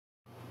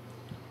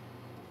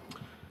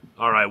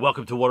All right,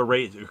 welcome to What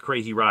a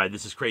Crazy Ride.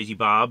 This is Crazy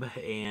Bob,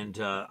 and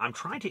I'm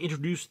trying to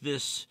introduce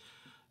this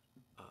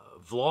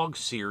vlog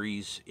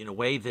series in a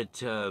way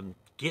that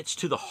gets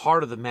to the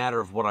heart of the matter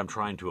of what I'm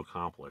trying to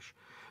accomplish,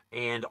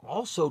 and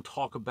also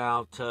talk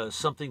about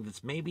something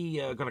that's maybe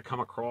going to come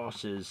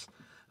across as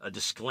a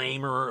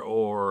disclaimer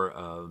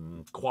or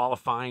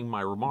qualifying my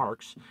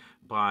remarks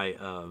by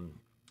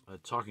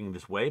talking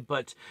this way.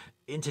 But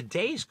in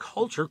today's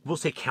culture, we'll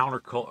say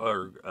counter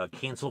or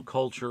cancel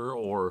culture,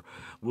 or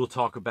we'll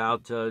talk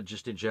about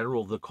just in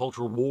general the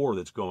culture war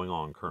that's going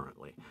on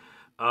currently.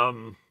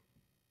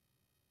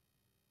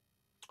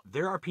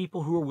 There are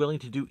people who are willing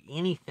to do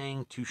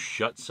anything to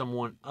shut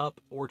someone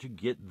up or to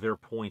get their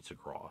points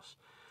across.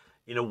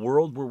 In a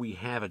world where we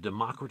have a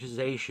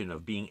democratization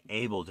of being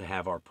able to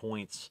have our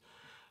points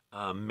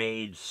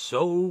made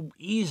so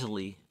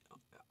easily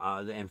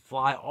and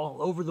fly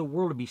all over the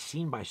world to be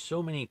seen by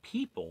so many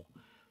people,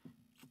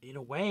 in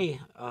a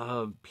way,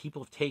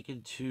 people have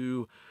taken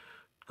to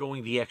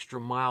going the extra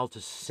mile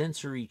to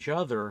censor each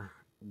other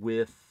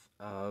with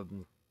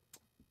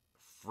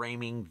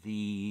framing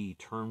the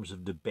terms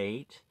of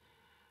debate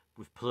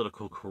with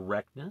political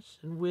correctness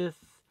and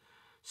with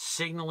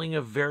signaling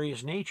of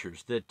various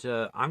natures that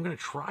I'm going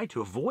to try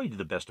to avoid to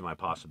the best of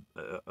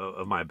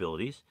my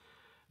abilities.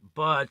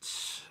 But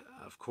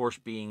of course,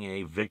 being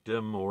a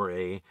victim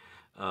or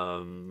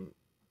um,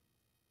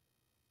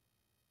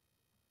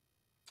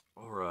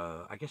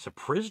 I guess a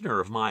prisoner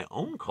of my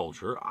own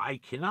culture, I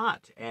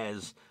cannot,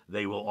 as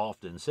they will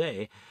often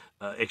say,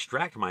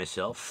 extract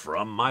myself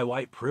from my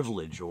white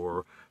privilege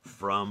or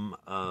from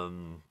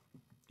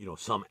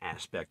some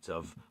aspects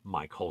of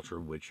my culture,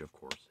 which of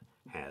course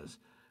has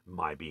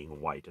my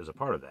being white as a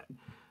part of that.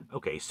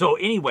 Okay, so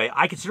anyway,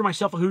 I consider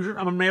myself a Hoosier.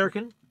 I'm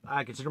American.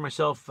 I consider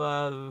myself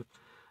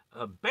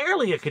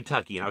barely a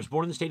Kentuckian. I was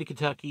born in the state of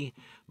Kentucky.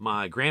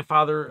 My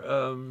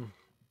grandfather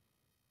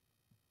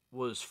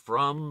was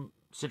from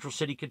Central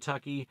City,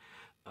 Kentucky.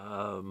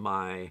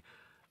 My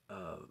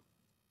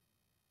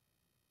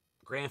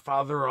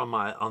grandfather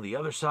on the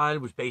other side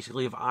was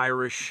basically of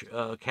Irish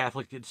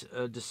Catholic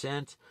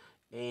descent,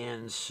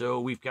 and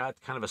so we've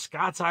got kind of a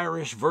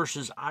Scots-Irish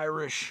versus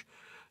Irish,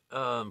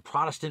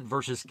 Protestant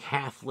versus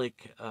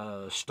Catholic,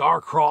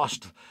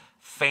 star-crossed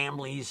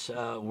families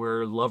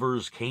where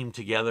lovers came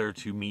together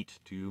to meet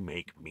to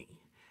make me.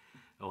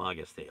 Well, I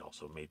guess they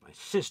also made my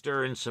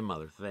sister and some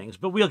other things,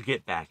 but we'll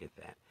get back at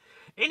that.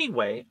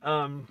 Anyway,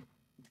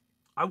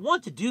 I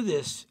want to do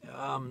this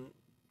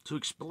to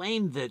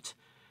explain that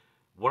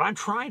what I'm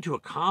trying to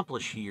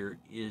accomplish here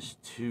is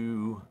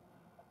to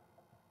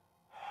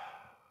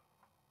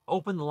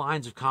open the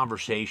lines of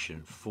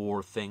conversation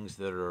for things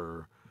that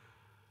are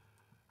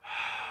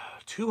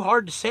too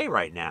hard to say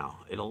right now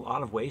in a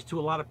lot of ways to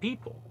a lot of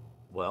people.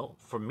 Well,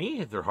 for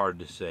me, they're hard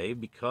to say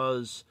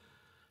because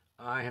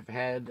I have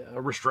had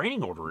a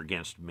restraining order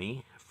against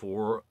me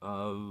for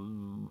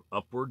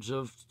upwards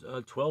of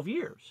 12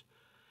 years.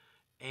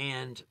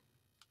 And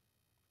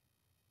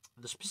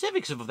the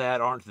specifics of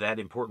that aren't that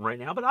important right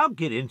now, but I'll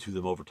get into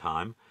them over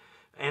time.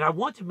 And I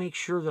want to make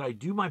sure that I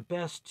do my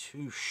best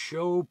to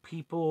show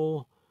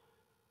people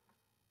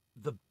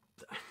the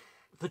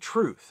the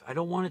truth. I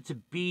don't want it to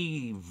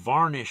be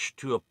varnished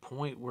to a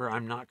point where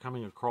I'm not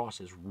coming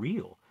across as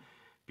real,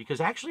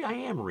 because actually I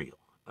am real.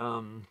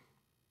 The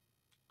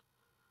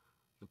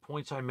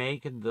points I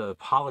make and the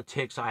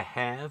politics I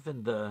have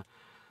and the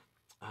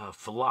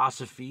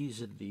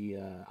philosophies and the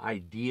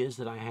ideas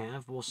that I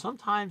have, well,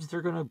 sometimes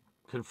they're going to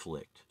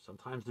conflict.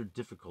 Sometimes they're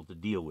difficult to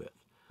deal with.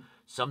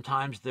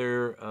 Sometimes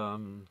they're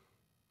going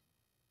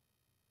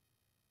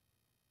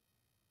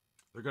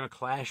to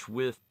clash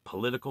with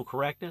political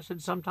correctness,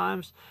 and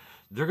sometimes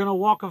they're going to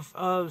walk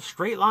a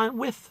straight line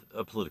with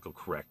political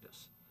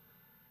correctness.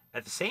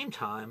 At the same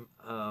time,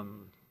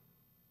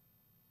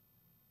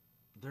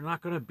 they're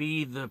not going to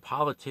be the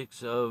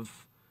politics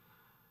of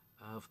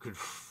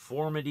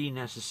conformity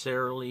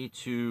necessarily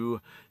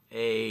to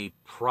a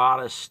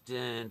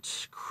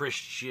Protestant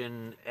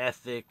Christian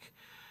ethic.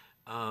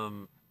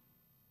 And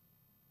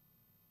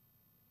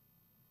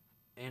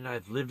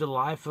I've lived a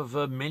life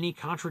of many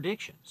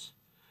contradictions,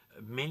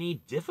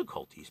 many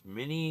difficulties,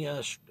 many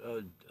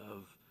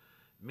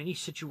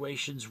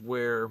situations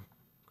where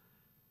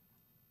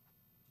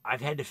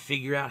I've had to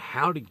figure out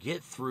how to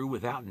get through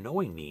without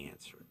knowing the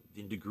answer.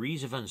 In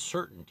degrees of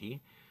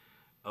uncertainty,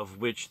 of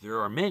which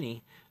there are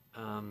many,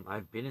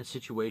 I've been in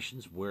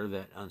situations where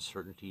that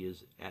uncertainty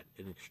is at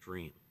an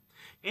extreme.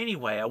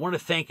 Anyway, I want to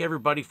thank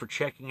everybody for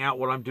checking out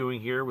what I'm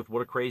doing here with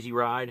What a Crazy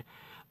Ride.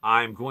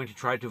 I'm going to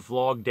try to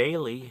vlog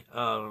daily.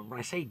 When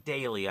I say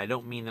daily, I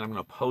don't mean that I'm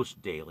going to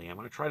post daily. I'm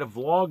going to try to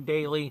vlog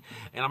daily,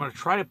 and I'm going to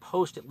try to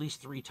post at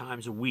least 3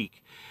 times a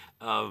week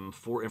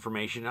for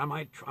information. I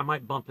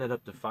might bump that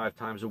up to 5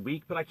 times a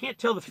week, but I can't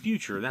tell the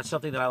future. That's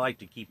something that I like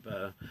to keep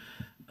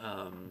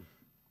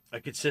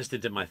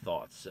consistent in my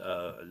thoughts.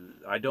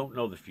 I don't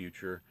know the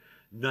future.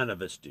 None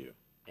of us do.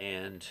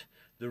 And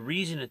the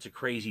reason it's a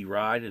crazy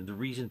ride and the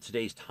reason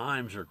today's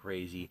times are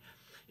crazy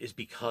is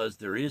because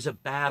there is a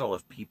battle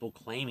of people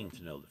claiming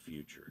to know the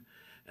future.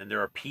 And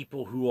there are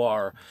people who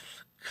are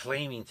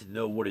claiming to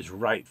know what is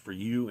right for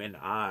you and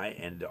I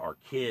and our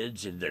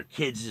kids and their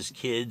kids'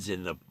 kids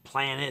and the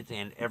planet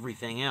and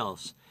everything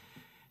else.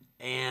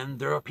 And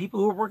there are people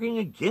who are working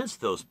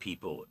against those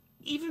people,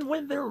 even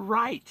when they're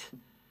right,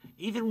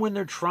 even when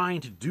they're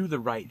trying to do the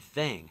right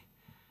thing.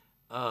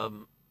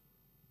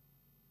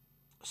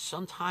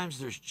 Sometimes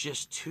there's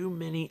just too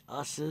many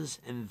us's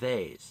and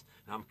they's.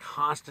 And I'm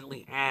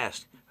constantly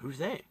asked, who's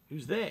they?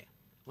 Who's they?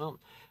 Well,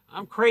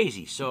 I'm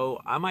crazy,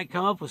 so I might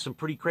come up with some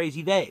pretty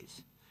crazy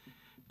they's.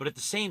 But at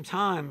the same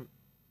time,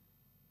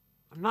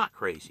 I'm not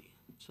crazy.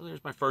 So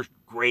there's my first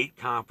great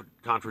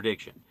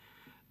contradiction.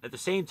 At the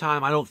same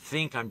time, I don't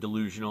think I'm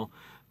delusional,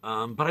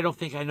 but I don't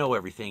think I know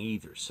everything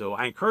either. So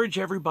I encourage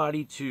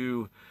everybody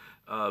to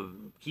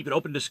keep an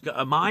open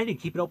mind and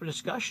keep an open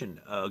discussion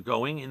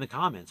going in the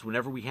comments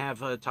whenever we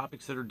have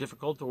topics that are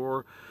difficult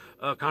or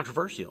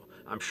controversial.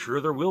 I'm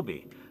sure there will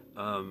be.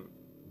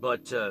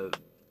 But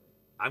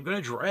I'm going to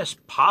address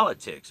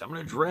politics. I'm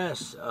going to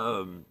address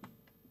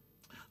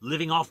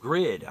living off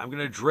grid. I'm going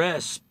to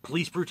address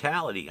police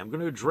brutality. I'm going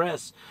to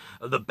address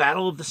the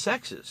battle of the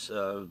sexes,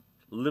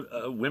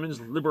 women's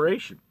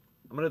liberation.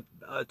 I'm going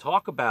to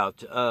talk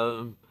about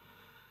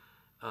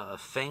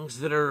things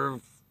that are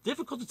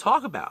difficult to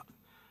talk about.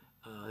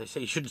 They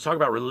say you shouldn't talk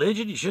about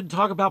religion, you shouldn't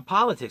talk about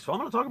politics. Well,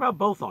 I'm going to talk about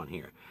both on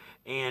here.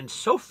 And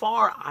so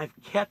far, I've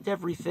kept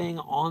everything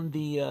on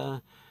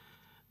the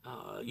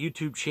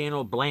YouTube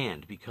channel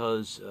bland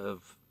because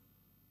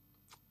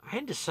I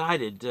hadn't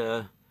decided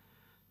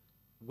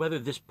whether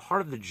this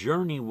part of the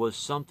journey was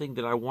something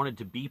that I wanted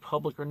to be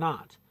public or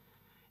not.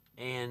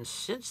 And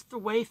since the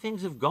way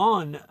things have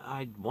gone,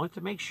 I want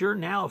to make sure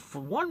now, for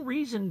one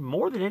reason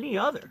more than any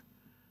other,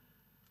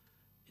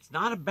 it's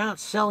not about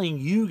selling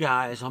you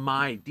guys on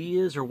my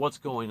ideas or what's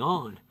going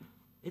on.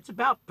 It's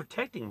about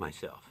protecting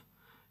myself.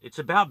 It's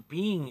about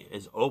being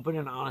as open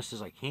and honest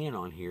as I can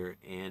on here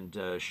and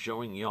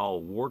showing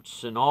y'all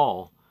warts and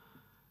all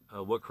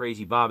what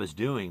Crazy Bob is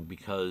doing,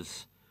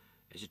 because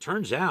as it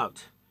turns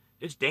out,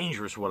 it's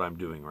dangerous what I'm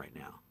doing right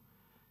now.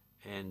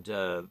 And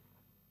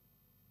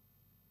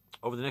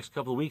over the next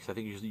couple of weeks, I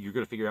think you're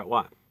going to figure out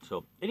why.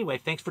 So anyway,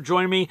 thanks for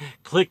joining me.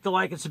 Click the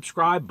like and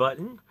subscribe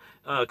button.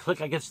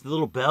 Click, I guess, the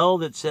little bell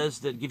that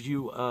gives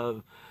you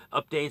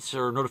updates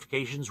or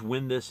notifications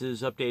when this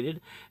is updated.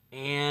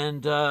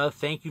 And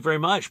thank you very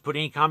much. Put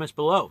any comments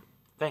below.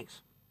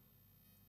 Thanks.